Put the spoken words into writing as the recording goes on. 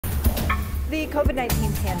The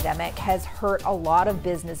COVID-19 pandemic has hurt a lot of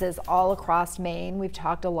businesses all across Maine. We've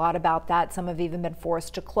talked a lot about that. Some have even been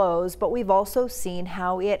forced to close, but we've also seen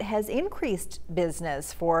how it has increased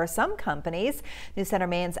business for some companies. News Center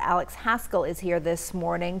Maine's Alex Haskell is here this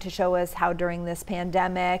morning to show us how during this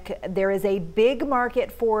pandemic there is a big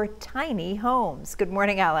market for tiny homes. Good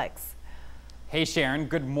morning, Alex. Hey Sharon,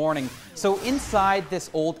 good morning. So inside this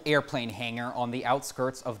old airplane hangar on the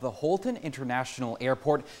outskirts of the Houlton International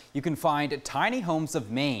Airport, you can find Tiny Homes of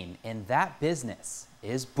Maine, and that business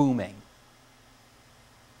is booming.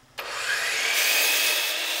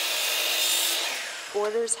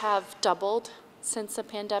 Orders have doubled since the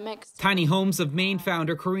pandemic. Tiny Homes of Maine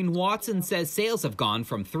founder Corinne Watson says sales have gone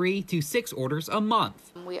from 3 to 6 orders a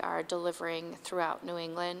month. We are delivering throughout New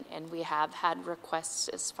England, and we have had requests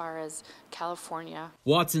as far as California.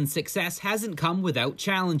 Watson's success hasn't come without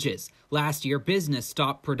challenges. Last year, business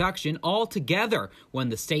stopped production altogether when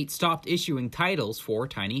the state stopped issuing titles for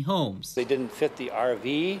tiny homes. They didn't fit the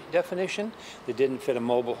RV definition. They didn't fit a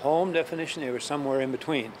mobile home definition. They were somewhere in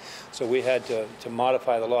between. So we had to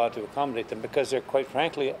modify the law to accommodate them because they're, quite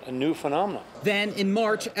frankly, a new phenomenon. Then in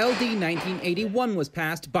March, LD 1981 was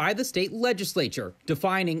passed by the state legislature,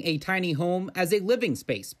 defining a tiny home as a living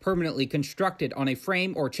space permanently constructed on a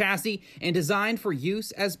frame or chassis and designed for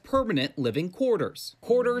use as permanent living quarters.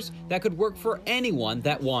 Quarters that could work for anyone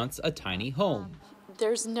that wants a tiny home.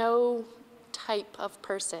 There's no type of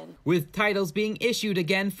person. With titles being issued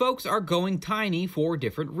again, folks are going tiny for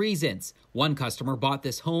different reasons. One customer bought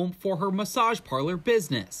this home for her massage parlor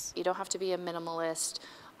business. You don't have to be a minimalist.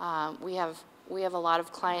 We have a lot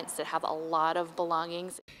of clients that have a lot of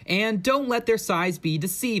belongings. And don't let their size be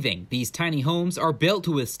deceiving. These tiny homes are built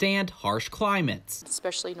to withstand harsh climates,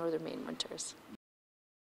 especially northern Maine winters.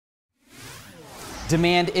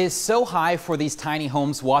 Demand is so high for these tiny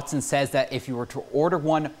homes, Watson says that if you were to order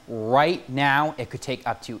one right now, it could take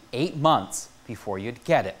up to 8 months before you'd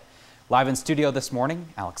get it. Live in studio this morning,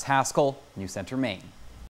 Alex Haskell, News Center Maine.